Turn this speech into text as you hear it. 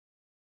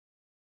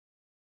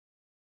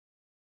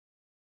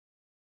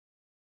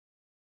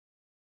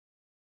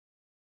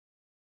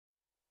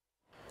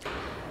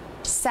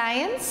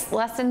Science,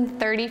 lesson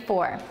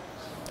 34.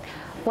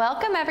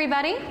 Welcome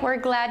everybody, we're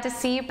glad to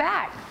see you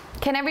back.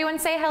 Can everyone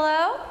say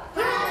hello?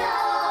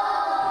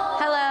 Hello!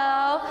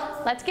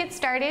 Hello! Let's get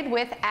started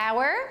with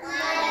our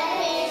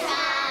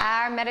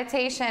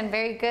meditation.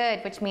 Very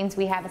good, which means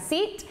we have a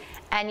seat,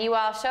 and you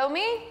all show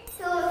me?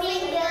 2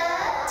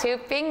 fingers. 2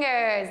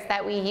 fingers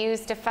that we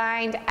use to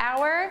find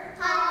our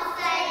Heart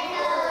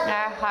center.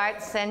 Our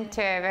heart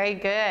center. Very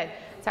good.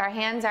 So our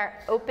hands are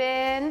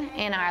open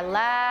in our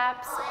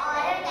laps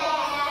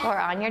or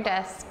on your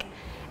desk.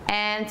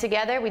 And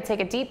together we take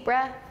a deep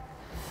breath.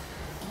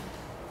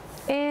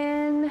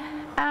 In,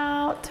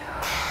 out.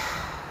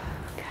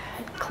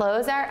 Good.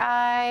 Close our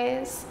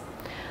eyes.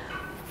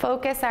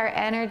 Focus our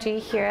energy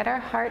here at our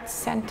heart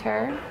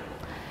center.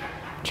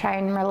 Try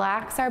and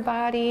relax our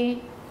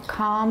body,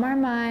 calm our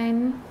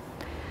mind.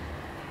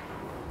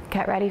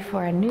 Get ready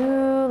for a new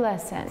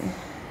lesson.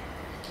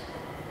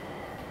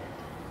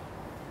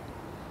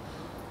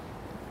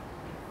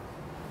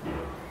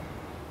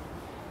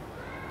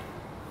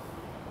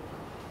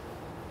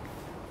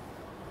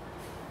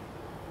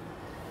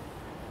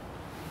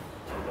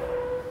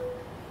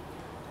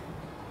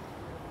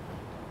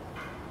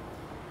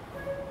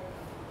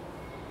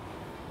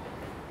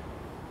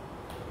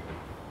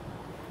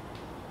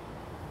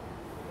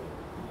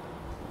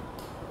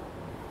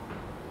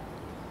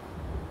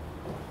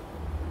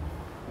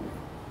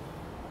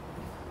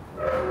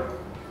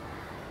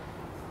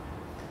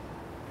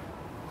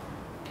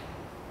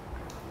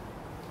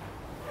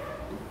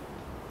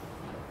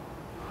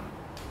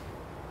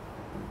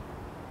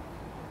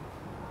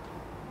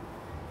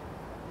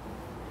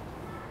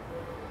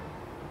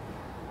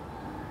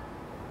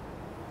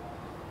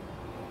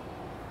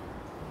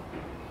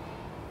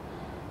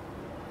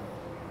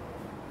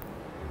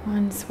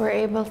 Once we're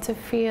able to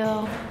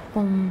feel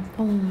boom,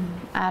 boom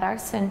at our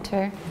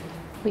center,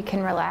 we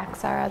can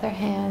relax our other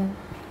hand.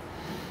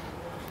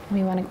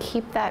 We want to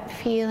keep that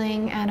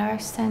feeling at our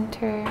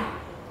center.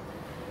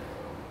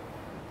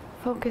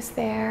 Focus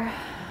there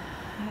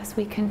as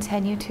we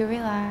continue to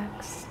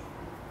relax.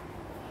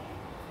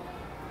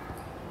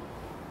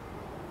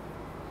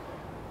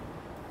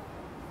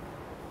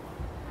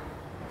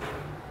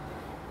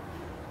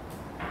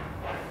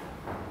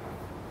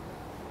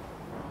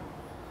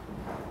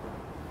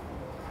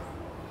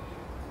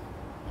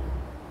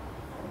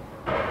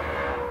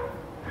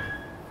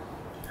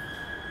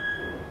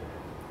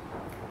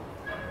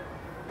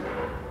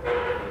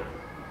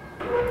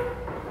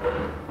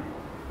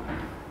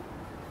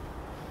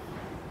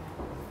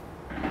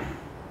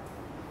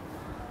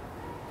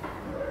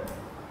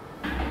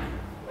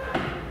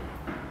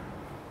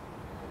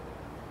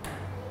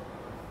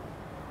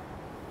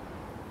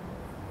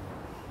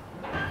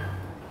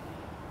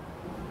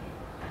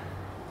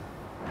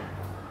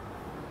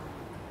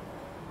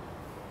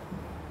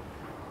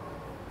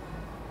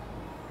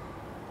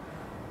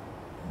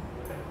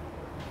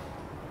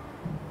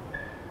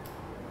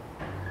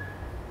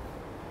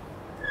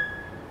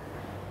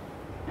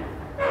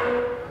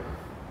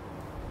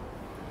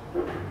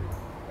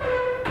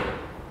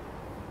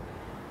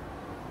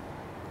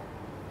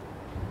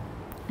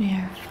 We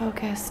are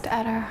focused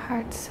at our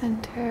heart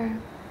center,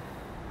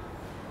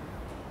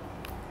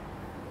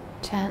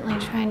 gently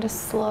trying to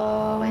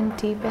slow and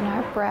deepen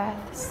our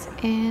breaths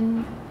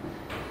in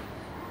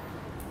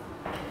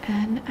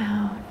and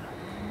out,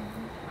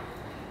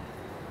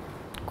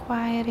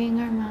 quieting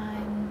our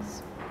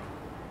minds.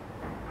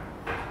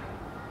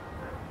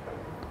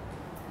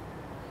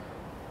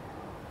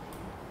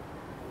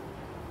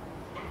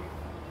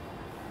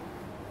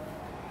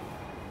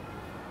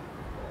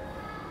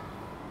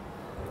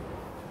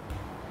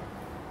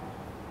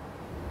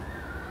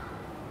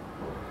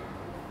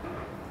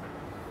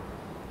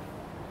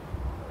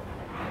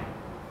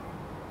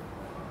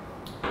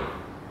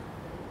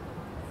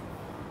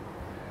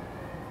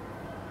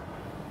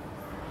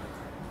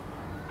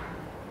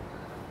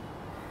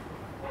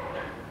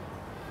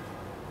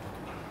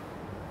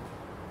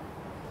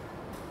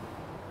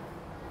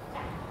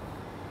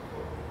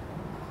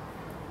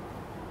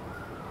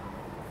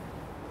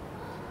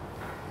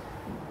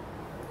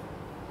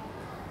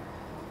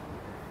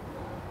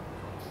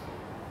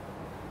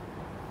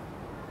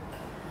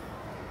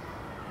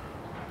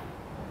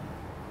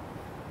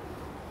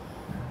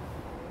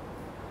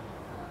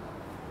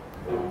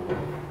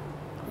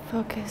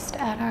 Focused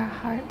at our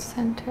heart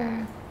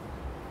center,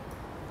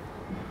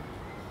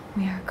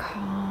 we are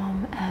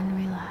calm and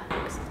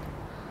relaxed.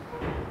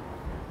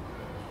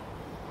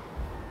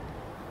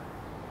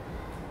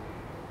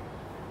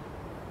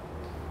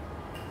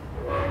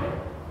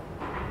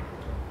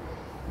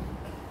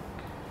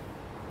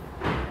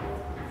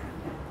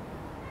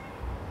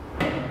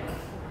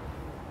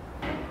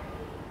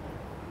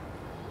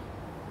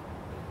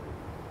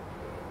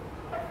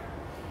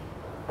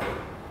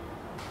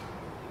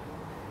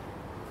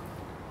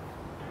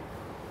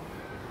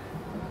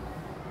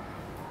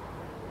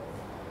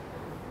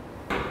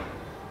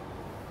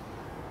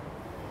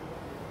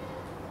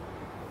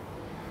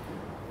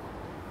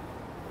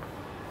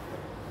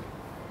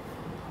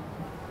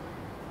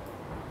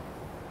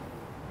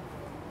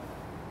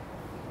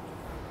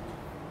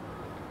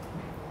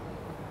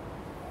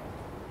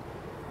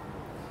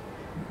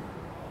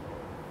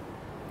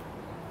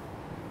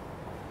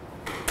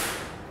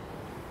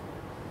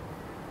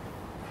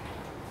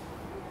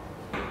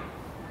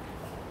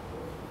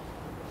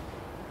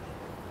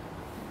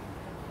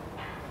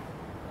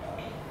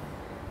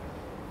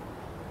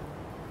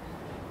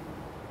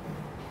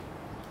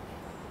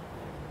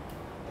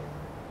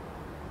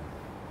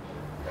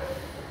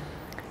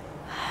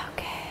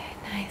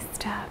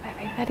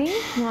 Ready?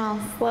 We'll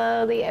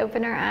slowly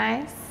open our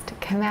eyes to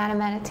come out of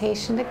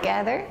meditation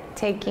together,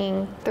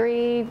 taking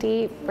 3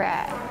 deep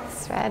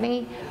breaths.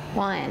 Ready?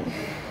 1,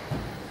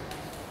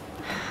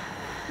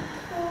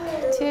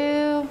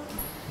 2,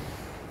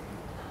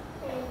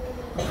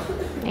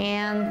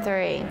 and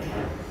 3.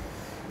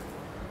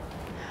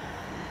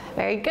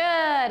 Very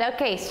good.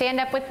 Okay, stand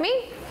up with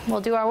me. We'll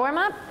do our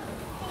warm-up.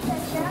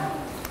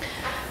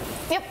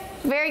 Yep,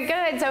 very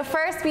good. So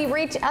first we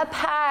reach up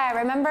high,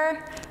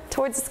 remember?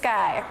 Towards the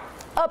sky.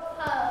 Up.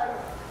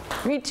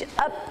 Reach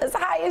up as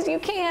high as you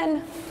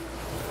can.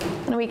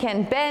 And we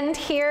can bend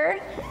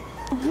here.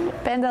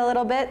 Bend a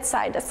little bit,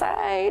 side to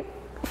side,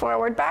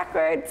 forward,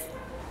 backwards.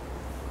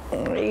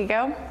 There you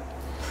go.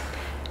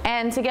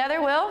 And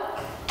together we'll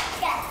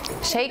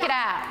shake it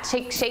out.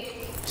 Shake,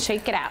 shake,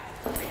 shake it out.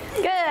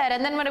 Good,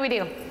 and then what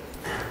do?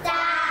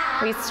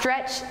 Down. We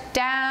stretch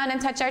down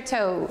and touch our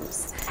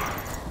toes.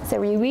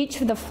 So we reach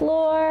for the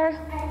floor.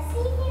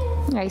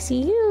 I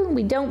see you.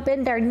 We don't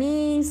bend our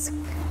knees.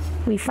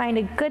 We find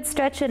a good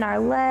stretch in our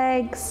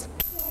legs.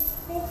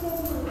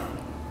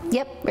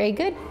 Yep, very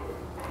good.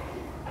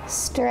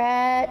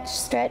 Stretch,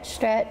 stretch,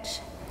 stretch.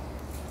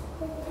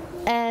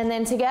 And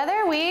then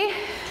together we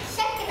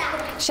Shake it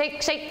out. shake,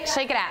 shake,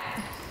 shake it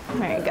out.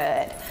 Very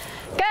good.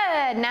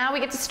 Good, now we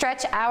get to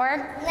stretch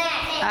our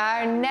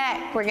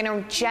neck. We're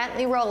gonna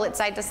gently roll it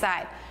side to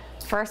side.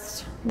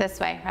 First, this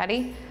way,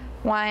 ready?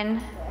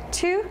 1,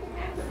 2,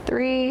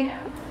 3,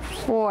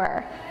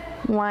 4.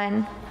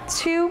 1,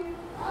 2,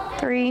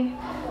 3,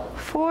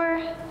 4.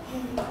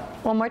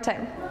 One more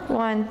time.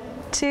 1,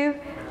 2,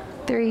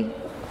 3,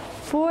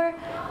 4.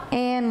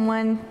 And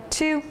 1,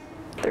 2,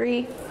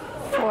 3,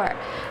 4.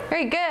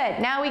 Very good.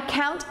 Now we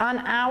count on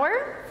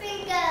our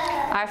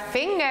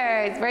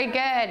fingers. Very good.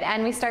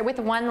 And we start with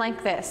 1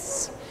 like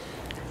this.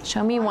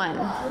 Show me 1,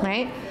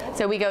 right?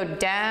 So we go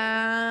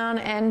down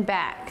and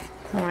back,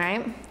 all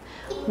right?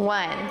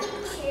 1,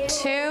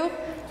 2,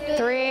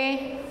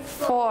 3,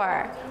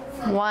 4.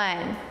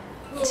 1,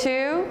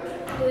 2,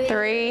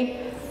 3,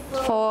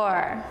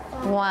 4.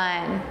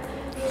 1,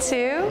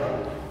 2,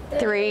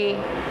 3,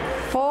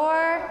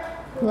 4.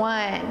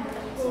 1,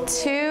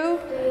 2,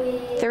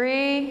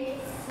 3,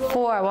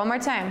 4. One more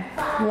time.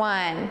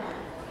 1,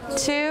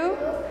 2,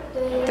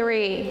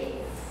 3,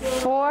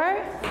 4.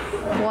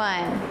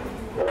 1,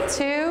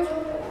 2,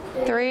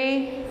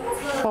 3,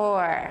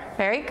 4.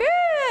 Very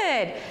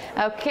good.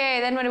 Okay,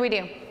 then what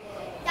do?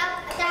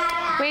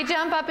 We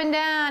jump up and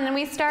down and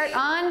we start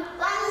on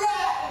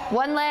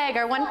 1 leg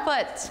or 1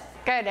 foot.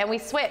 Good, and we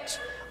switch.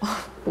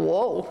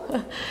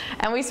 Whoa.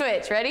 And we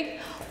switch. Ready?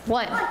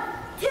 1,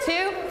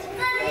 2,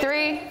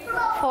 3,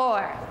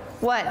 4.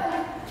 1,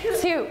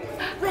 2,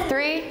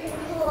 3,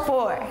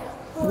 4.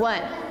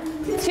 1,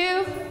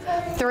 2,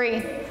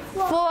 3,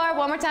 4.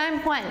 One more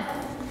time. 1,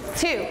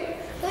 2,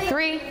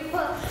 3,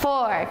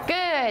 4.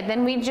 Good.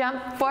 Then we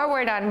jump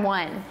forward on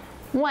 1.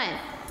 1,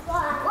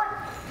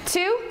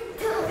 2,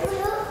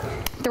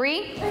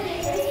 3,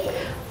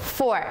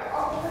 4.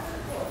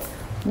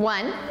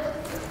 1,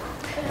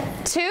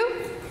 2,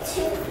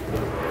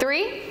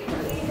 3,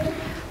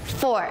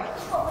 4.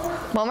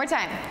 One more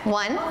time.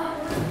 1,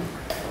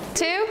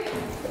 2,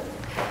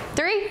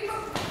 3,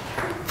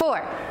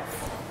 4.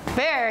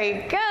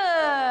 Very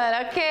good.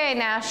 Okay,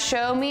 now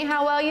show me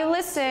how well you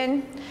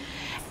listen.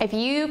 If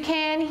you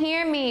can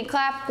hear me,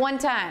 clap 1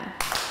 time.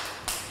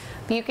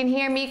 If you can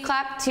hear me,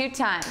 clap 2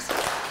 times.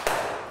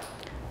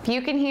 If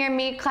you can hear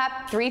me,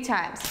 clap 3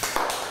 times.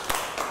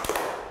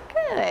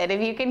 Good.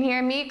 If you can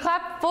hear me,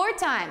 clap 4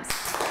 times.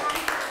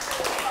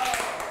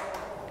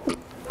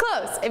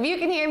 Close. If you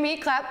can hear me,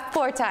 clap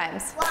 4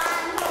 times.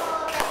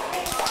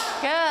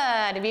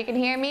 Good. If you can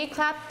hear me,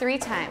 clap 3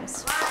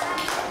 times.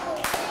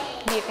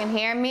 If you can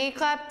hear me,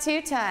 clap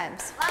 2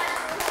 times.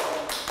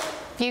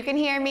 If you can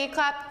hear me,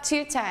 clap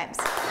 2 times.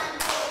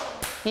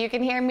 If you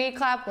can hear me,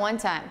 clap 1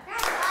 time.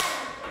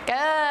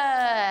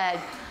 Good.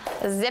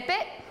 Zip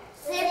it.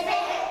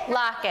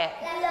 Lock it.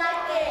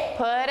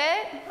 Put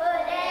it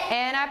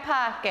in our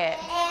pocket.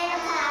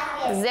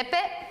 Zip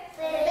it.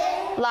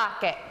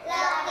 Lock it.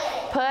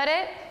 Put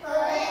it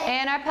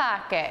in our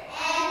pocket.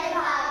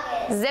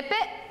 Zip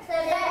it.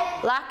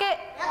 Lock it.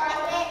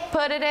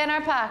 Put it in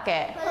our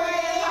pocket.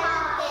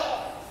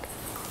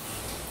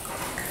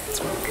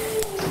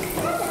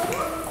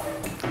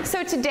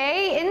 So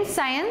today in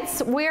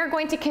science, we're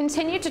going to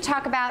continue to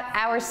talk about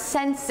our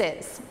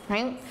senses,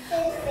 right?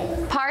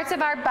 Parts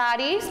of our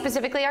body,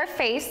 specifically our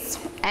face,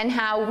 and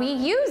how we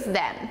use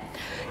them.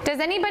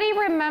 Does anybody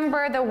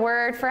remember the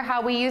word for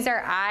how we use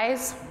our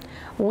eyes?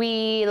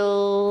 We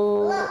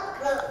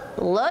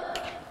look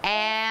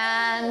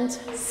and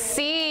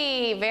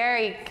see.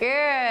 Very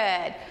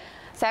good.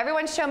 So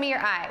everyone show me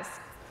your eyes.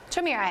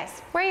 Show me your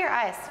eyes. Where are your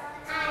eyes?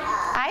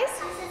 Eyes?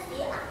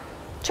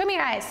 Show me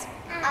your eyes.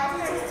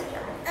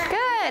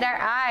 Good, our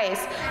eyes.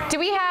 Do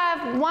we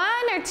have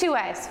 1 or 2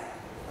 eyes?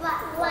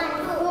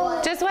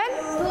 Just 1?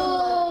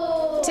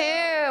 2.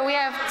 We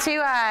have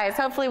 2 eyes.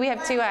 Hopefully we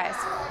have 2 eyes.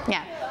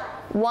 Yeah.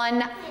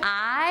 1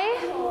 eye.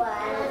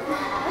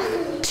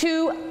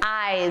 2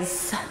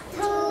 eyes.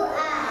 2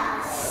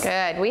 eyes.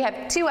 Good. We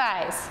have 2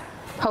 eyes.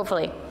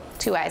 Hopefully,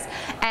 2 eyes.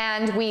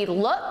 And we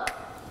look,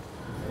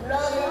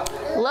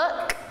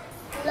 Look.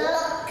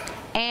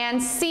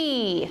 and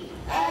see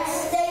And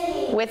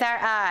see. with our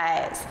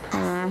eyes.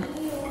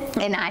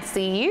 And I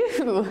see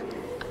you.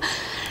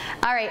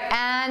 All right,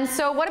 and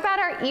so what about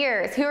our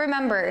ears? Who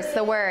remembers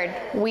the word?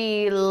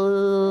 We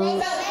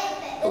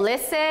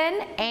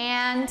listen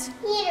and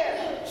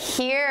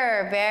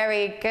hear.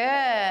 Very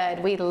good.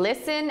 We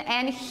listen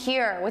and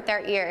hear with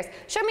our ears.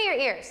 Show me your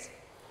ears.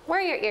 Where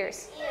are your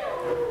ears?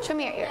 Show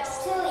me your ears.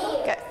 2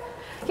 ears. Good.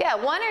 Yeah,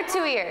 1 or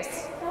 2 ears?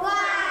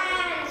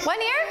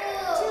 1 ear?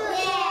 2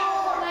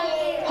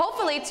 ears.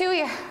 Hopefully 2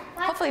 ears.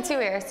 Hopefully 2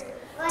 ears.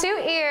 2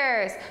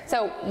 ears.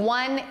 So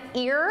 1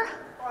 ear,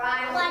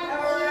 1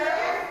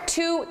 ear.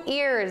 2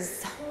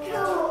 ears. 2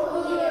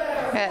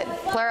 ears. Good.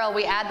 Plural,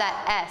 we add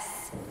that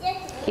S.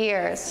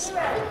 Ears.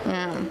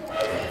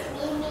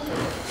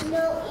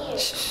 No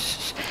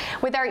ears.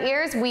 With our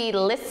ears, we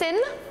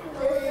listen.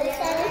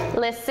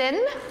 Listen.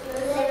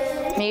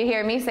 You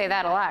hear me say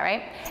that a lot,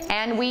 right?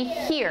 And we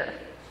hear.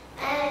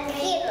 And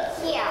here.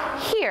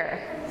 Hear.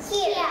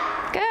 Here.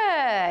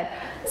 Good.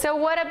 So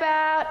what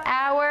about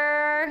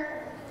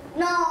our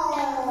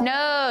No.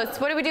 nose?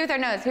 What do we do with our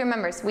nose? Who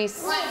remembers? We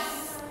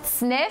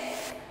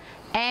sniff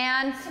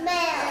and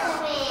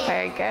Smell.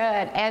 very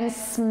good. And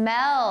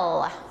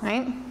smell,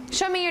 right?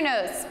 Show me your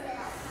nose.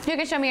 Who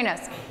can show me your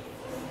nose?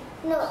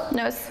 No.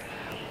 Nose?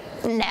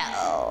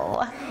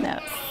 No.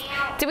 Nose.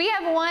 Do we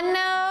have 1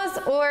 nose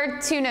or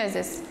 2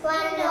 noses? 1,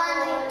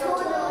 2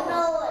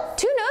 nose.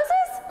 2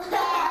 noses?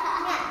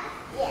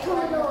 Yeah. 2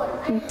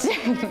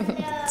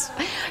 nose.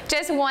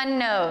 Just 1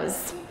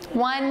 nose.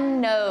 1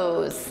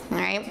 nose, all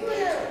right?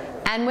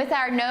 And with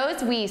our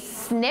nose, we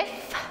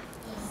sniff,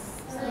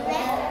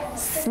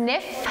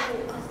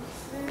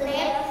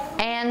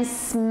 and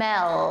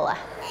smell.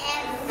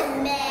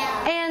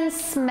 And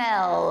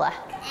smell.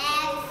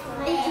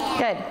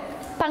 Good.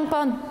 Pang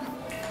pong.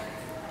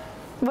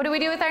 What do we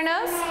do with our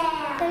nose?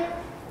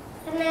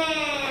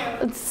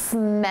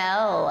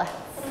 Smell.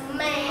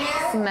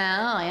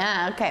 Smell,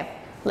 yeah, okay.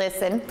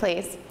 Listen,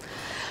 please.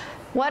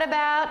 What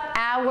about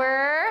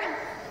our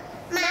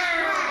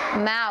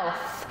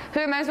mouth? Who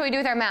remembers what we do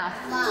with our mouth?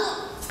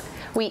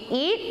 We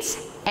eat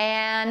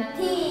and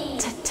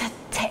taste.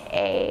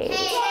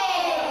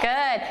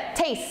 Good.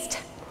 Taste.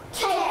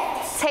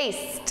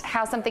 Taste.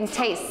 How something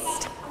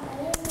tastes.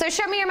 So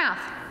show me your mouth.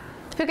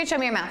 Who can show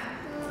me your mouth?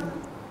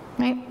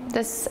 Right?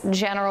 This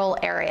general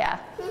area.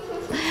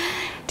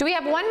 Do we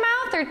have 1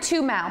 mouth or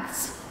 2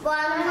 mouths? 1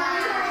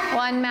 mouth.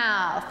 1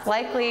 mouth.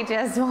 Likely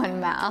just 1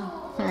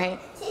 mouth, right?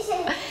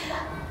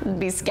 It'd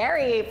be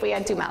scary if we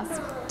had 2 mouths.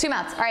 2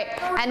 mouths. All right.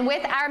 And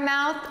with our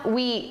mouth,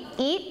 we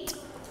eat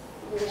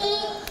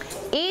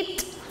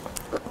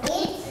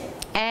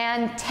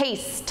and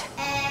taste.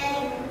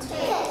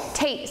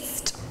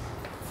 Taste.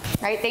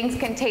 Right? Things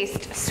can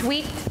taste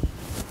sweet,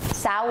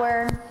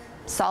 sour,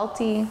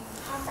 salty,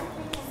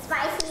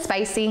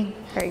 spicy.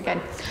 Very good.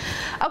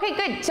 Okay,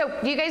 good. So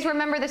do you guys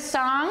remember the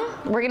song?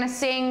 We're going to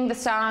sing the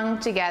song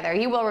together.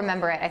 You will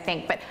remember it, I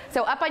think. But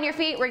so up on your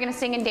feet, we're going to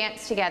sing and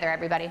dance together,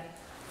 everybody.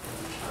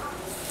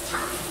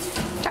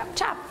 Chop,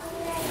 chop.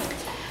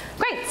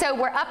 Great. So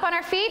we're up on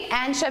our feet,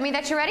 and show me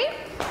that you're ready.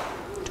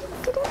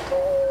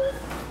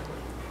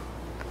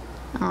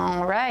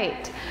 All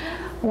right.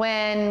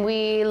 When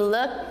we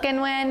look and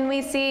when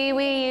we see,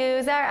 we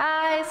use our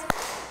eyes.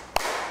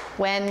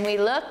 When we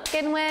look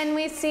and when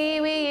we see,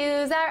 we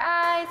use our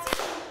eyes.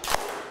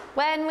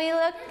 When we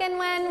look and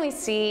when we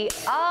see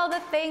all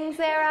the things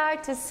there are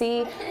to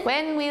see.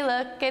 When we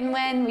look and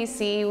when we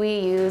see, we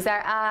use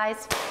our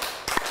eyes.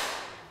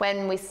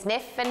 When we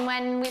sniff and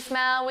when we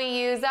smell, we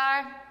use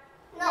our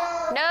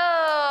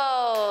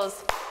nose.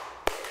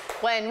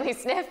 When we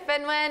sniff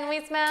and when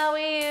we smell,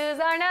 we use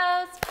our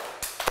nose.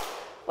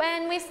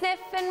 When we sniff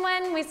and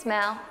when we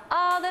smell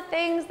all the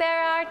things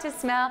there are to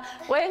smell.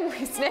 When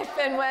we sniff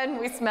and when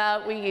we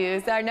smell, we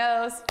use our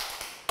nose.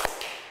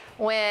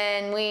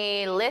 When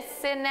we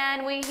listen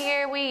and we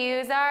hear, we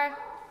use our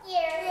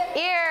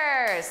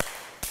ears.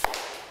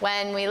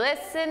 When we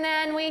listen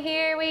and we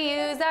hear, we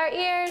use our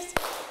ears.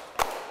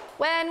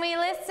 When we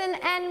listen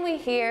and we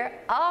hear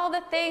all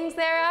the things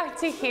there are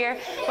to hear.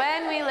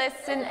 When we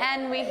listen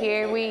and we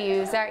hear, we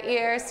use our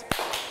ears.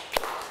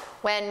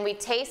 When we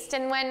taste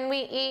and when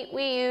we eat,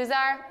 we use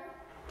our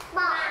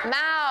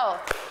mouth.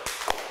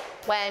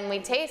 When we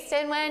taste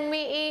and when we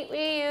eat,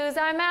 we use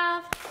our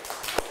mouth.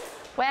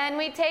 When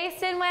we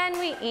taste and when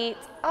we eat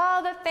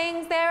all the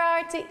things there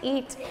are to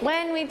eat.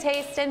 When we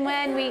taste and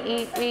when we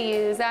eat, we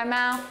use our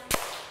mouth.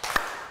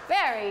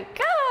 Very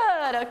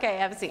good. Okay,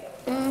 have a seat.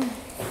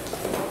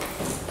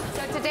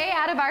 So today,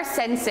 out of our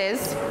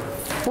senses,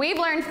 we've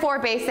learned 4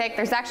 basic.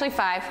 There's actually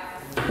 5.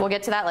 We'll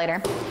get to that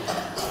later.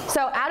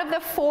 So out of the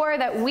 4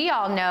 that we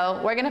all know,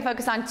 we're going to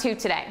focus on 2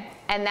 today.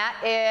 And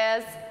that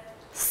is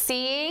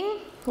seeing,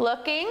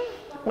 looking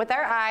with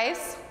our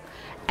eyes,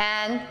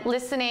 and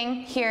listening,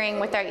 hearing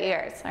with our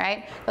ears, all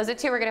right? Those are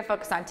 2 we're going to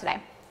focus on today.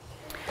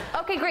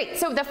 Okay, great.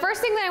 So the first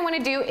thing that I want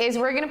to do is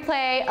we're going to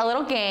play a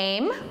little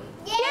game.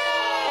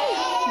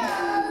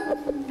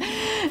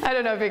 I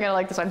don't know if you're going to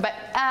like this one, but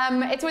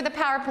it's with the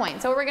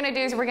PowerPoint. So what we're going to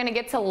do is we're going to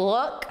get to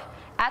look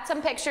at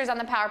some pictures on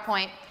the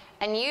PowerPoint,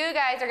 and you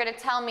guys are going to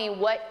tell me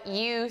what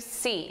you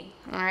see,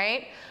 all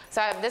right?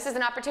 So this is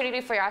an opportunity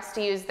for us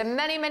to use the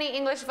many, many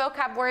English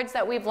vocab words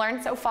that we've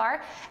learned so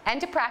far, and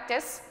to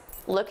practice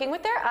looking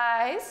with their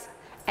eyes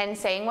and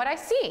saying what I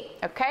see,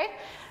 okay?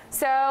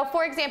 So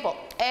for example,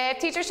 if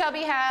Teacher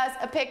Shelby has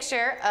a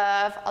picture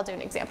of, I'll do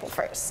an example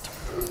first.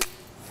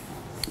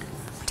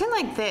 Pretend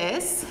like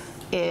this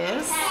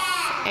is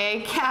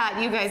a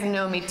cat. You guys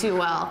know me too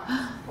well.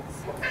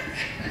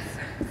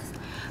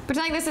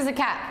 Pretend like this is a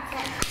cat.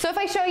 So if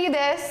I show you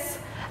this,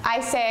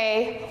 I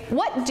say,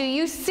 what do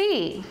you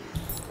see?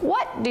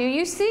 What do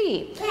you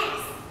see? Cat.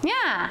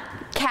 Yeah,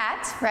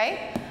 cat,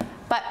 right?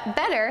 But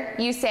better,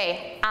 you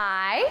say,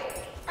 I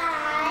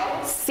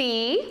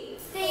see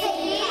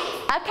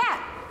a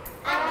cat.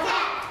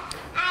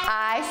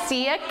 I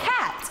see a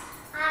cat.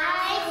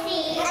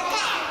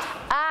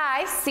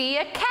 I see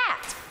a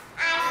cat.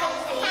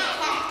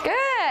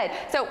 Good.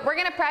 So we're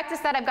going to practice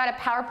that. I've got a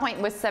PowerPoint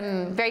with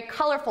some very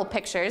colorful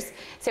pictures.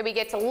 So we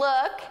get to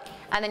look,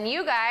 and then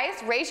you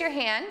guys raise your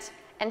hand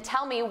and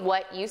tell me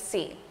what you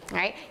see. All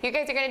right? You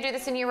guys are going to do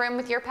this in your room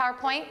with your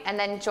PowerPoint, and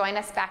then join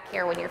us back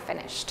here when you're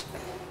finished.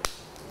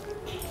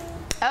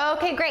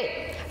 Okay,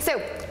 great.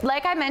 So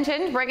like I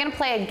mentioned, we're going to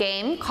play a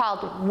game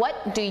called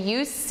What Do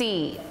You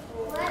See?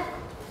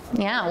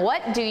 Yeah,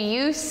 what do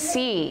you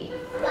see?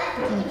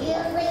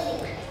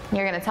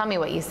 You're going to tell me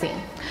what you see.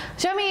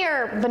 Show me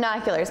your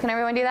binoculars. Can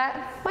everyone do that?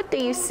 What do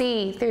you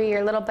see through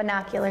your little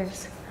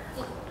binoculars?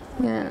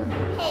 Yeah.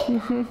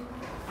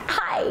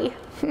 Hi.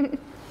 All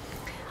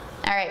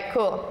right,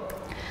 cool.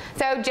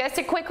 So just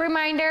a quick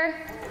reminder,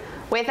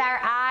 with our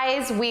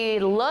eyes we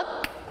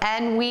look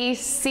and we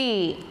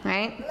see,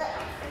 right?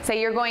 So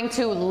you're going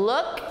to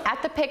look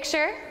at the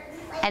picture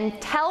and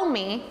tell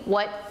me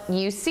what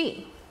you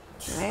see,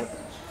 right?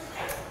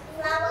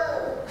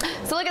 Flower.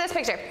 So look at this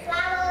picture.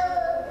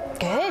 Flower.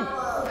 Good.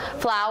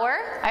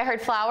 Flower. I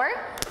heard flower.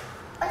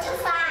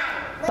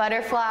 Butterfly.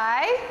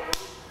 Butterfly.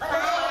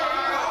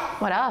 Butterfly.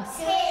 What else?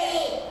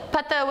 Tree.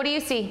 Pata, what do you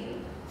see?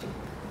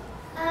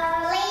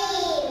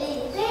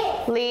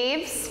 Leaves.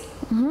 Leaves.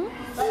 Tree.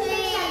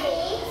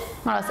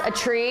 What else? A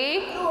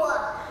tree.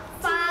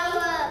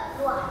 Flower.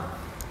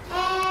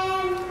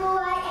 And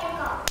boy and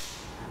girl.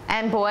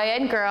 And boy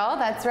and girl.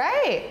 That's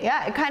right.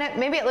 Yeah. It kind of,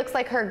 maybe it looks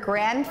like her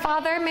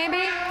grandfather.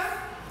 Maybe.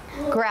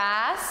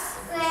 Grass.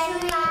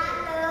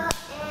 Grandfather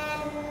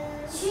and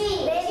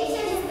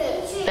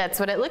tree. That's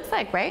what it looks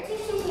like, right?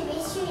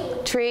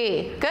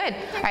 Tree. Good.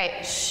 All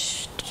right.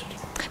 Shh.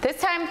 This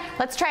time,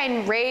 let's try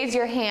and raise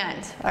your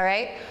hand. All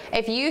right.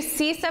 If you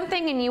see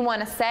something and you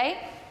want to say,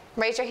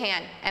 raise your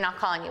hand, and I'll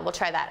call on you. We'll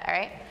try that. All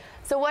right.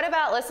 So what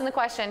about? Listen to the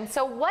question.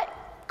 So what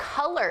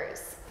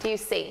colors do you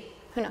see?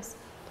 Who knows?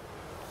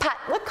 Pat,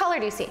 what color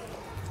do you see?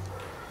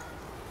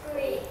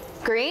 Green.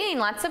 Green.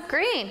 Lots of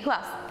green. Who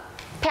else?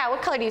 Pat,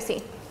 what color do you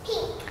see?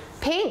 Pink.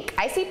 Pink.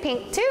 I see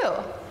pink too.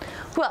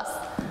 Who else?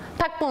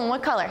 Pakbun,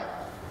 what color?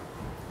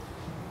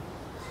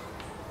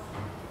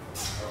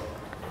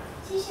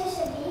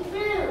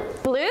 Blue.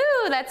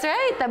 Blue. That's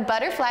right. The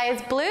butterfly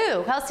is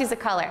blue. Who else sees a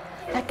color?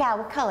 Taka,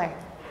 what color?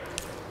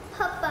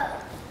 Purple.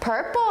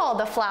 Purple.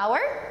 The flower.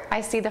 I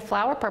see the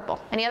flower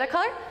purple. Any other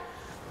color?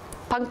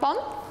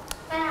 Pangpong?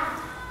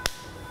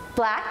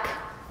 Black.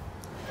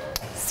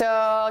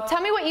 So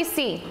tell me what you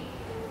see.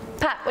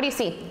 Pat, what do you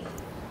see?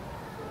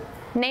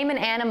 Name an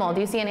animal. Do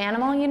you see an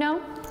animal you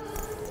know?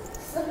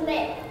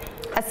 Snake.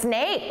 A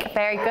snake.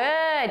 Very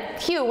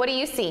good. Hugh, what do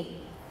you see?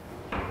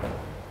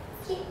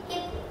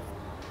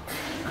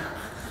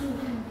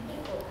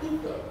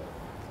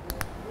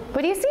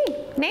 What do you see?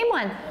 Name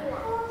one.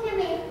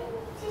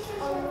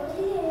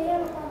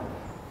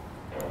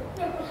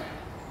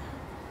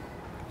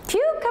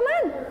 Hugh, come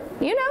on.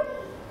 You know.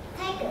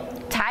 Tiger.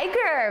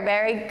 Tiger.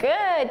 Very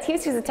good. Hugh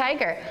sees a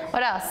tiger.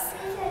 What else?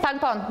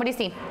 Pangpong, what do you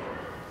see?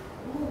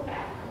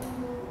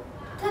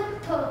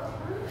 Turtle.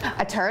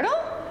 A turtle?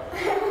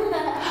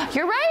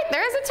 You're right.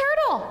 There is a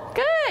turtle.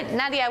 Good.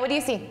 Nadia, what do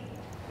you see?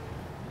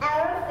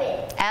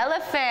 Elephant.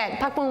 Elephant.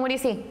 Pakbun, what do you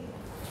see?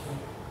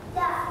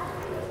 Dog.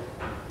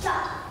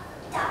 Dog.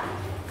 Dog.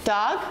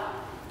 Dog?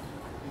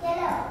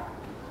 Yellow.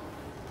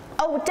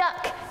 Oh,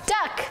 duck.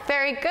 Duck.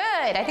 Very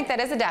good. I think that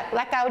is a duck.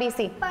 Laka, what do you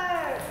see?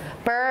 Bird.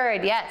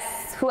 Bird.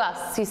 Yes. Who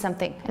else sees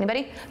something?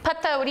 Anybody?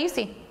 Pata, what do you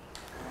see?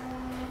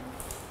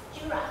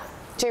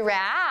 Giraffe.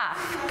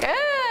 Giraffe.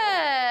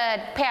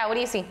 Good. Pea, what do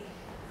you see?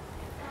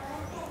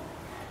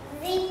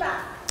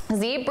 Zebra.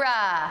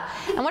 Zebra.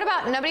 And what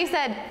about, nobody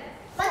said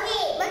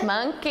Monkey.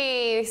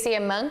 monkey. You see a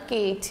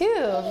monkey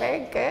too.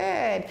 Very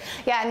good.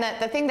 Yeah, and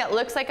the thing that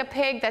looks like a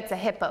pig, that's a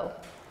hippo.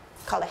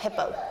 It's called a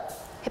hippo.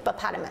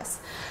 Hippopotamus.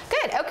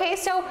 Good. Okay,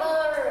 so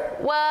Bird.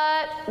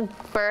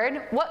 what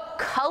bird? What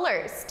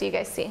colors do you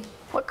guys see?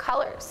 What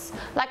colors?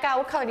 Laka,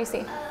 what color do you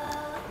see?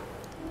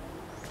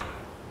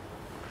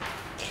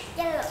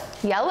 Yellow.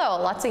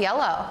 Yellow. Lots of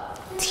yellow.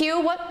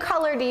 Teal, what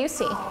color do you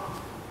see?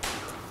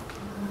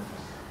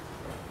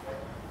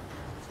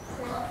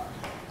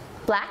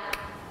 Black?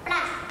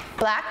 Black.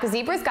 Black. The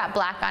zebra's got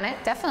black on it,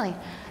 definitely.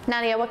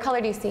 Nadia, what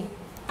color do you see?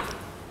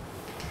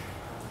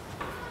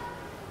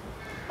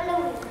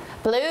 Blue.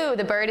 Blue.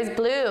 The bird is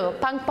blue.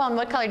 Pangpon,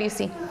 what color do you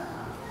see?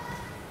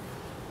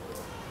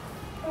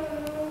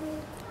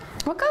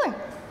 What color?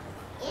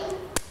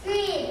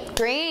 Green.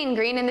 Green.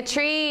 Green in the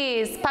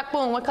trees.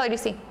 Pakbong, what color do you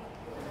see?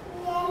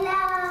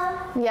 Yellow.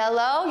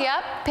 Yellow.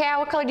 Yep. Pea,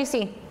 what color do you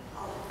see?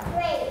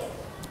 Gray.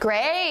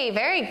 Gray.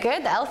 Very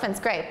good. The elephant's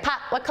gray.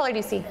 Pat, what color do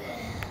you see?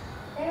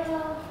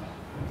 Yellow.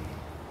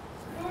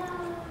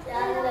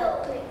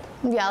 Yellow.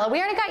 Yellow. We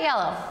already got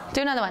yellow.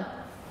 Do another one.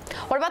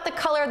 What about the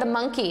color of the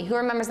monkey? Who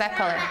remembers that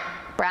color?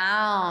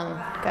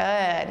 Brown.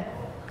 Good.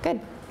 Good.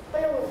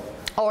 Blue.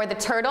 Or the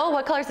turtle.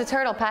 What color is the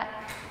turtle, Pat?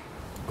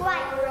 White.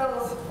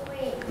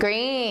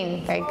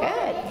 Green. Very good.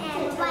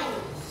 And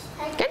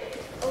white. Good.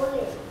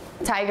 Orange.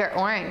 Tiger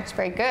orange.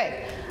 Very good.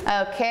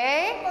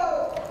 Okay.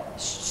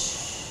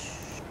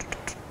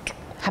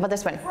 How about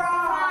this one?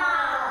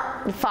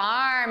 Frog.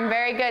 Farm.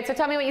 Very good. So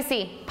tell me what you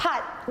see.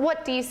 Pat,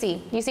 what do you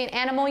see? You see an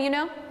animal you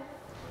know?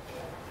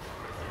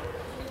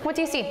 What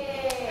do you see?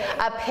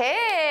 A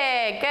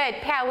pig.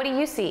 Good. Pia, what do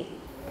you see?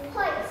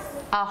 Horse.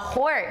 A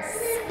horse.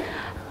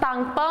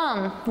 Bang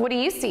bang. What do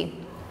you see?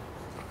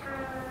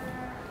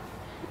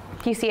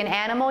 You see an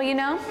animal you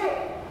know?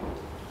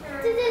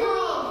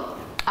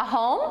 A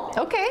home?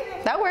 Okay,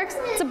 that works.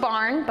 It's a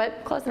barn,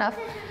 but close enough.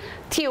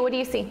 Tio, what do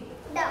you see?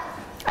 Dog.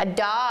 A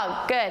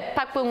dog. Good.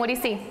 Pakboong, what do you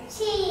see?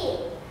 Sheep.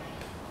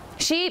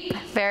 Sheep.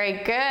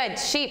 Very good.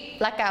 Sheep.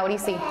 Laka, what do you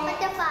see?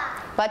 Butterfly.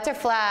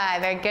 Butterfly.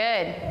 Very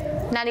good.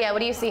 Nadia, what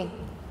do you see?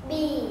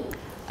 Bee.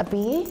 A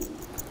bee?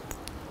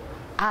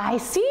 I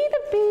see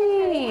the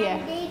bee.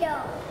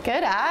 Beetle.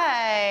 Good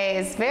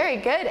eyes. Very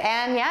good.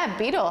 And yeah,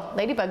 beetle.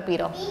 Ladybug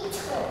beetle.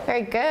 Beetle.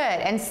 Very good.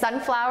 And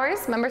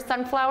sunflowers. Remember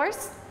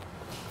sunflowers?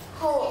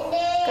 Hole.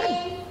 And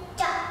then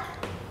duck.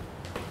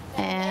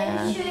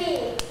 And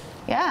Tree.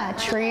 yeah,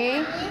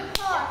 tree.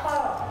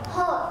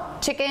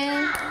 Horse.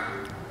 Chicken.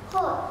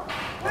 Horse.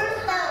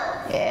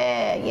 Rooster.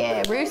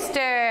 Yeah.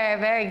 Rooster.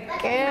 Very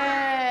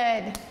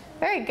good.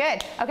 Very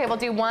good. Okay, we'll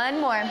do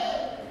one more.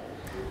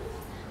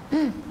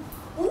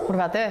 What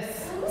about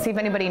this? See if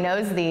anybody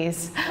knows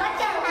these.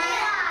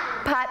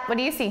 Watermelon. Pat, what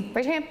do you see?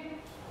 Raise your hand.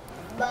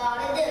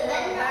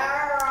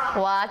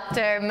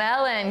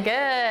 Watermelon.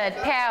 Good.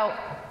 Pao,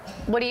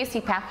 what do you see,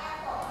 Pao?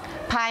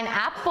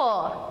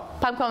 Pineapple.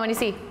 Popcorn, what do you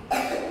see?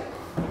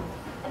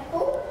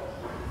 Apple.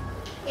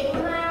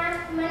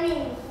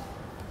 Money.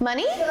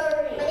 Money?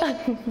 Cherry.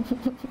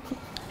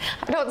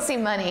 I don't see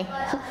money.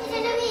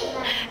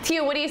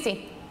 Tio, what do you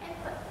see?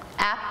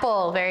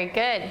 Apple. Very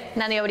good.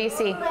 Nadia, what do you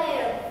see?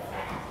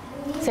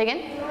 Say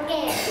again.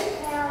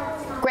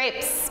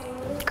 Grapes.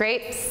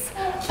 Grapes.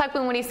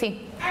 Pakboong, what do you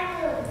see?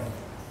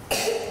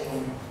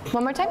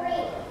 One more time.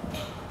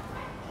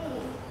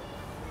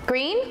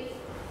 Green?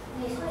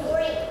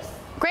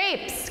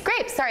 Grapes.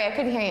 Grapes. Sorry, I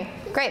couldn't hear you.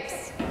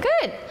 Grapes.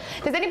 Good.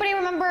 Does anybody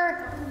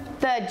remember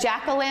the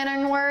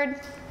jack-o'-lantern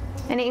word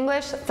in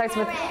English? It starts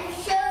with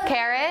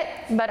carrot,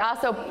 but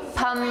also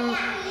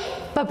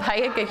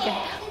papaya. Good.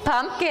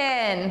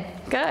 Pumpkin.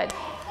 Good.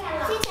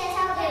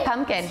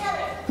 Pumpkin.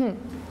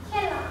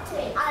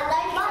 I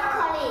like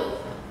broccoli.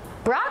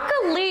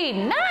 Broccoli.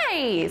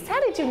 Nice. How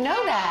did you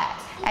know that?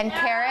 And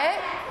carrot.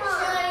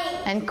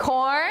 And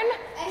corn.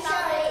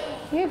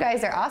 You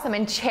guys are awesome.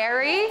 And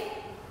cherry.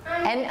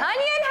 And onion. How do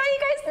you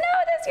guys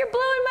know this? You're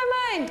blowing my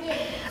mind.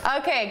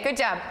 Okay, good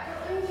job.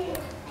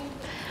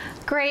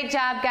 Great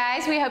job,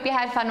 guys. We hope you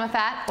had fun with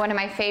that. One of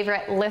my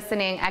favorite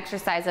listening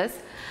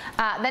exercises.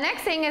 The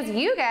next thing is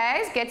you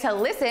guys get to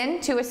listen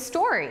to a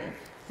story.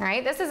 All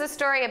right, this is a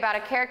story about a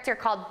character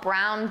called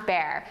Brown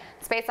Bear.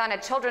 It's based on a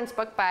children's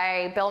book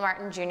by Bill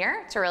Martin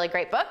Jr. It's a really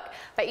great book.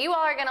 But you all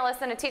are going to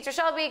listen to Teacher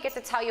Shelby get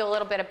to tell you a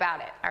little bit about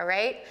it. All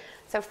right?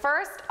 So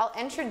first, I'll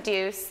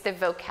introduce the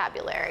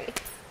vocabulary.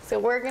 So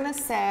we're going to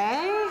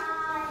say...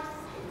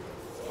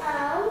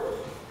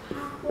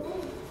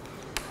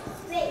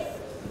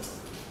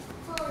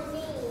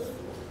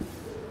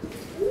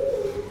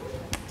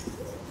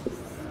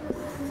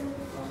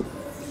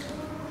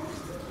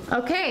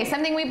 Okay,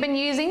 something we've been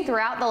using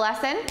throughout the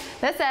lesson.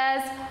 This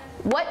says,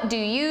 what do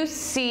you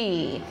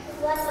see?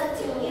 What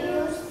do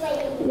you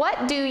see?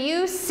 What do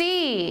you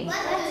see?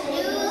 What do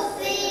you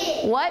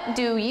see? What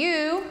do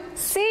you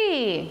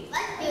see?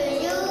 What do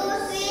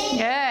you see?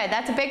 Good,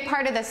 that's a big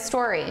part of the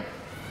story.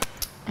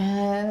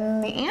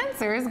 And the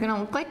answer is gonna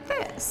look like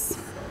this.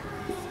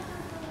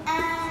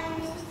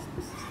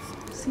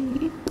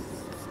 See?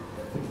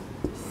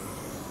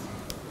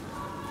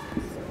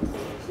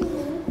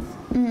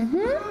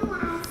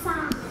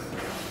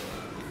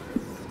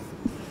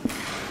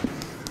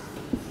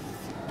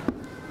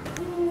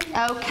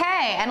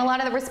 Okay, and a lot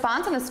of the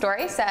response in the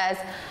story says,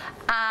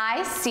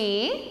 I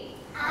see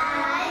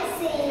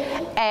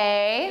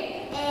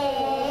a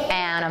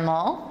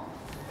animal,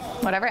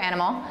 whatever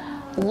animal,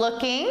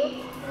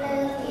 looking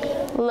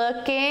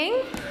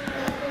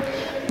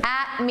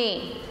At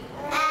me.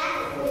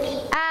 At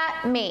me.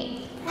 At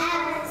me.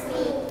 At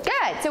me.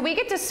 Good. So we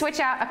get to switch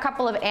out a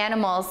couple of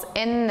animals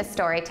in the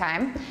story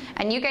time,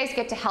 and you guys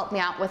get to help me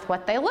out with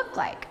what they look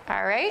like.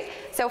 All right?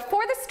 So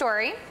for the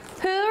story,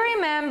 who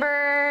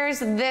remembers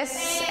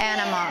this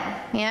animal?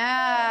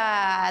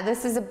 Yeah,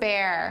 this is a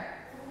bear.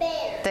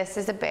 Bear. This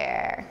is a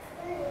bear.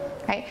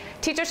 Right?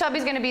 Teacher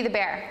Shelby's going to be the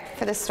bear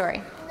for this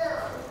story.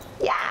 No.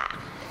 Yeah.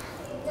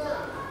 No.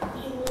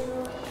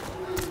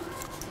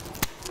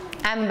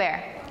 I'm a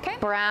bear. Okay.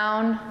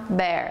 Brown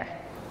bear.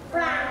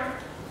 Brown.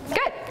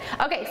 Good.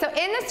 Okay, so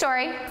in the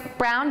story,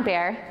 Brown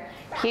Bear,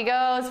 he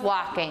goes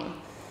walking.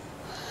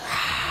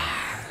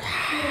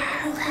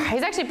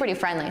 He's actually pretty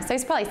friendly, so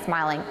he's probably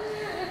smiling.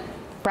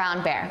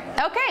 Brown Bear.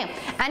 Okay,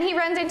 and he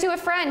runs into a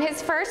friend.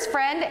 His first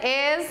friend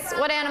is,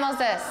 what animal is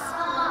this?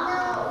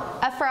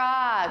 A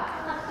frog.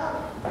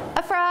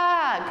 A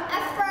frog.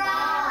 A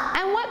frog.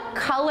 And what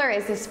color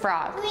is this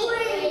frog?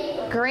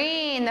 Green.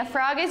 Green. The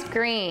frog is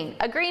green.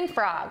 A green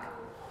frog.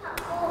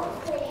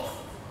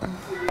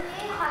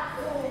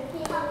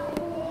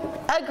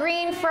 A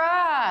green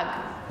frog.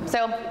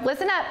 So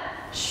listen up.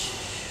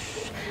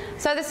 Shh.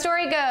 So the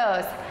story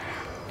goes,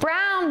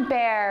 Brown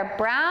bear,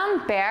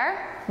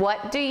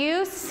 what do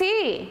you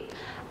see?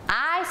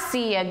 I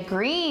see a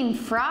green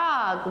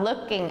frog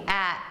looking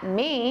at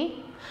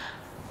me.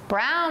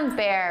 Brown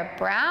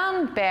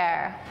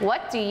bear,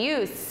 what do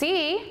you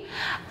see?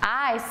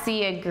 I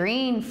see a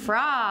green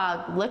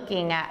frog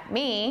looking at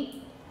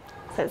me.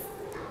 Says,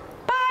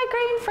 bye,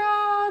 green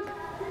frog.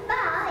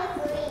 Bye,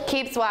 green.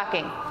 Keeps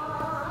walking.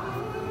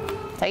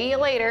 See you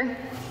later.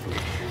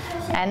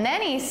 And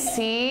then he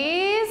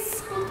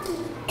sees,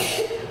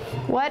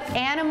 what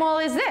animal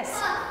is this?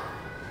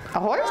 A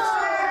horse?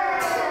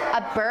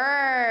 A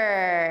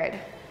bird.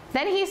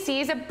 Then he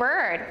sees a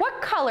bird.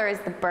 What color is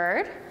the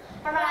bird?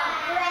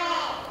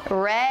 Red.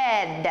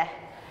 Red.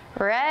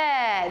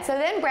 Red. So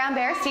then Brown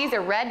Bear sees a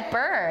red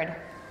bird.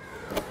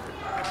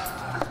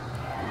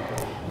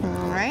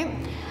 All right.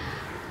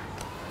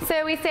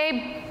 So we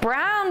say,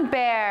 Brown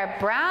Bear,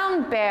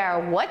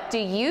 what do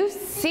you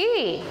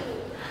see?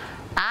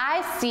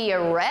 I see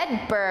a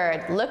red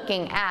bird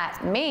looking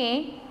at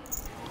me.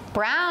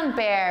 Brown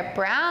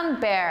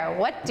Bear,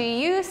 what do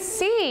you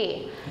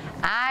see?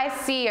 I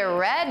see a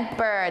red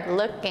bird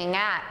looking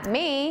at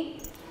me.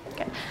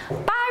 Good.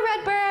 Bye,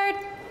 red bird.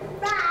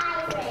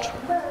 Bye,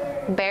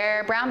 red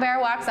bird. Brown Bear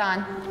walks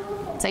on.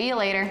 See you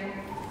later.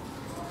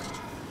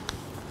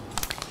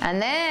 And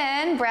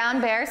then Brown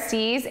Bear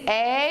sees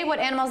what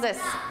animal is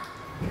this?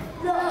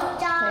 Dog.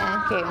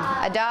 Thank you.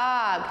 A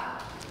dog.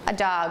 A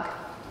dog.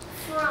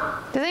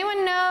 Frog. Does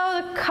anyone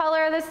know the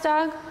color of this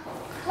dog?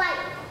 White.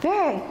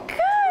 Very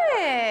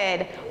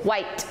good.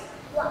 White.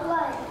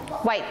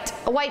 White.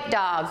 A white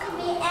dog.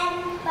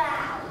 And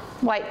brown.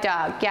 White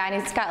dog. Yeah,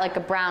 and he's got like a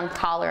brown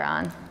collar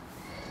on.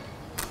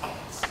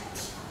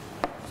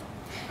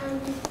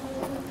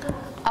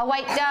 A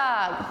white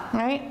dog,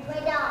 right?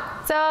 White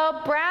dog.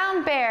 So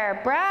Brown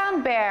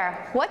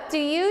Bear, what do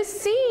you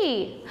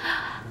see?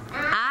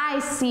 I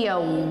see a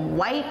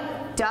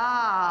white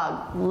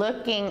dog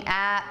looking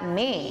at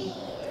me.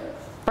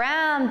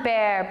 Brown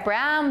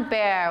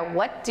Bear,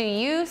 what do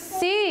you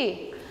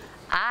see?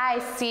 I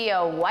see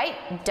a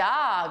white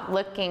dog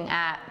looking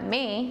at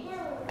me.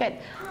 Good.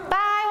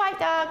 Bye, white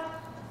dog.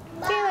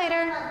 See you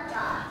later.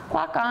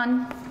 Walk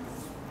on.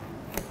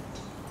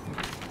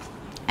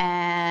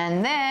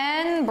 And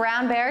then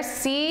Brown Bear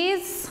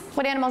sees,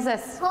 what animal is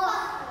this?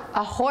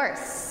 A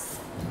horse.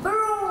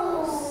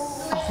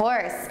 A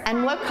horse.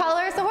 And what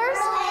color is the horse?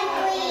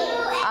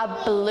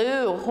 A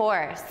blue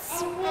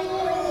horse.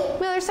 Well,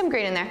 there's some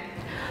green in there.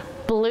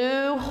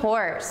 Blue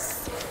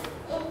horse.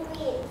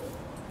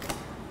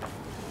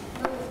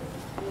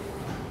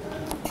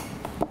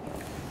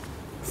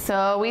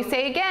 So we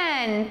say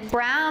again,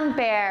 Brown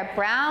Bear,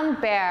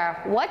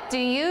 what do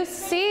you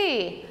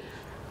see?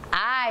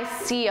 I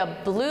see a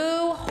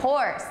blue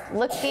horse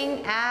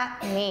looking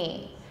at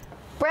me.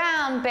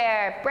 Brown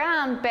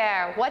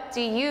Bear, what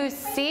do you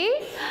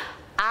see?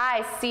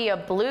 I see a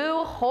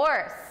blue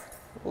horse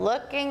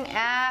looking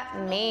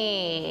at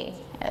me.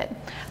 Good.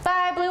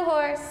 Bye, blue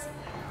horse.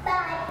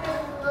 Bye,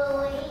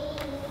 blue.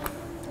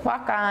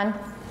 Walk on.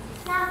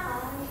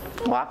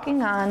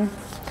 Walking on.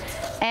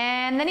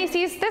 And then he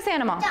sees this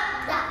animal.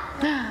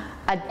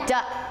 A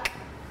duck.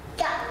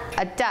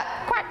 A duck.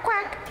 Quack,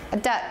 quack. A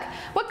duck.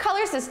 What color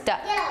is this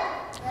duck?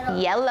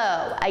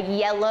 Yellow. A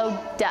yellow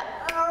duck.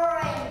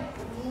 Orange.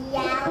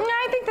 Yellow. No,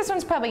 I think this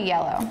one's probably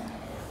yellow.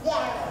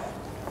 Yellow.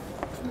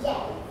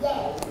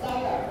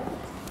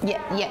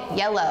 Yellow.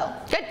 Yellow.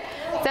 Good.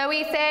 So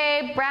we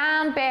say,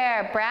 Brown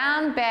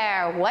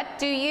Bear, what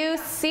do you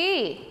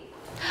see?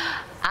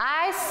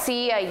 I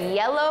see a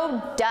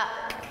yellow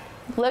duck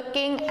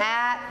looking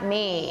at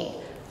me.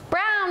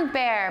 Brown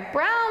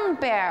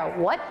Bear,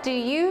 what do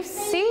you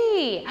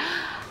see?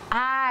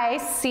 I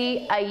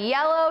see a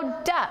yellow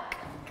duck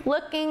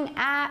looking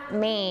at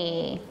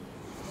me.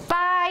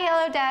 Bye,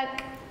 yellow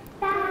duck.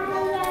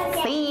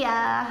 Bye. See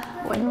ya.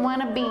 Wouldn't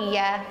want to be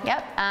ya.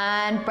 Yep.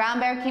 And Brown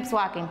Bear keeps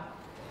walking.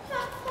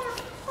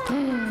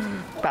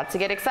 About to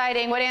get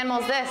exciting. What animal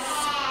is this?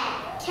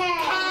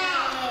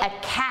 Cat. A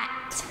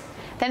cat.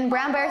 Then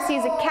Brown Bear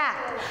sees a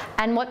cat.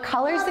 And what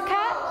color is the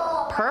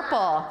cat?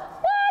 Purple.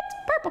 What?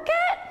 Purple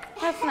cat?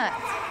 That's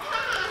nuts.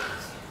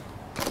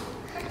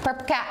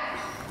 Purple cat.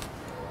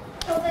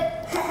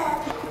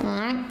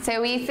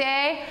 So we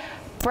say,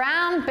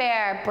 Brown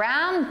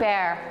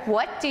Bear,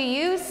 what do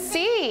you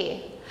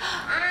see?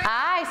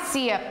 I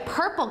see a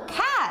purple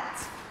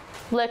cat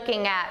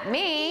looking at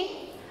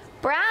me.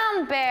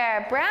 Brown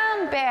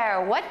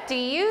Bear, what do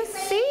you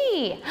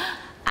see?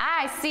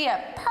 I see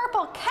a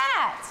purple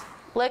cat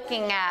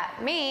looking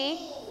at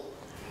me.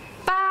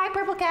 Bye,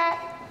 purple cat.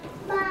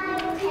 Bye,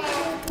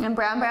 cat. And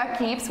Brown Bear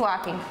keeps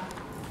walking.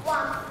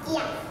 Walk.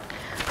 Yeah.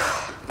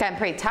 I'm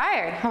pretty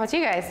tired. How about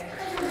you guys?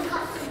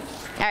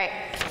 All right,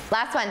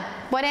 last one.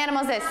 What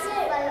animal is this?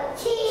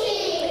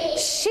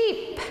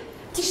 Sheep.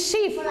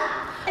 Sheep.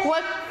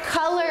 What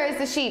color is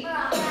the sheep?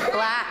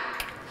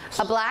 Black.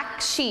 A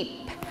black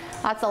sheep.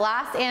 That's the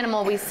last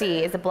animal we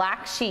see is a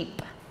black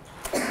sheep.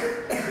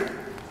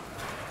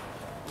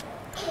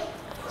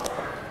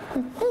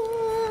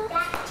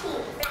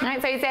 All right,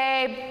 so you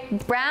say,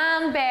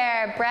 Brown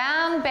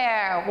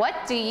Bear,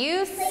 what do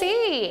you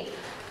see?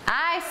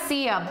 I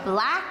see a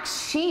black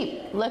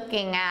sheep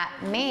looking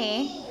at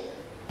me.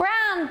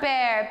 Brown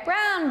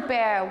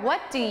Bear,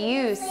 what do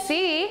you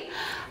see?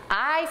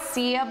 I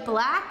see a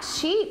black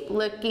sheep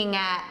looking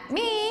at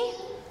me.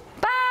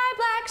 Bye,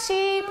 black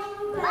sheep.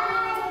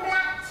 Bye,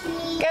 black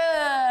sheep.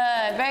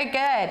 Good, very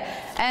good.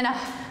 And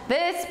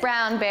this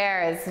brown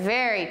bear is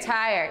very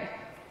tired.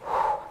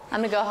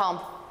 I'm gonna go home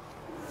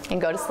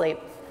and go to sleep.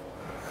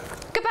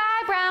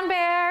 Goodbye, Brown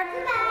Bear.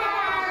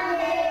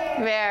 Bye.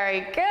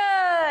 Very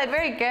good,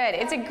 very good.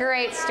 It's a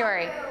great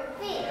story.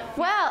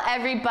 Well,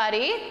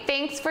 everybody,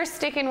 thanks for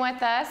sticking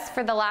with us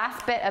for the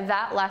last bit of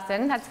that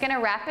lesson. That's gonna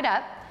wrap it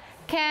up.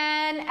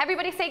 Can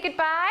everybody say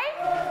goodbye?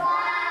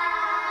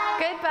 Bye.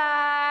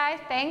 Goodbye.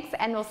 Thanks,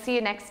 and we'll see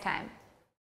you next time.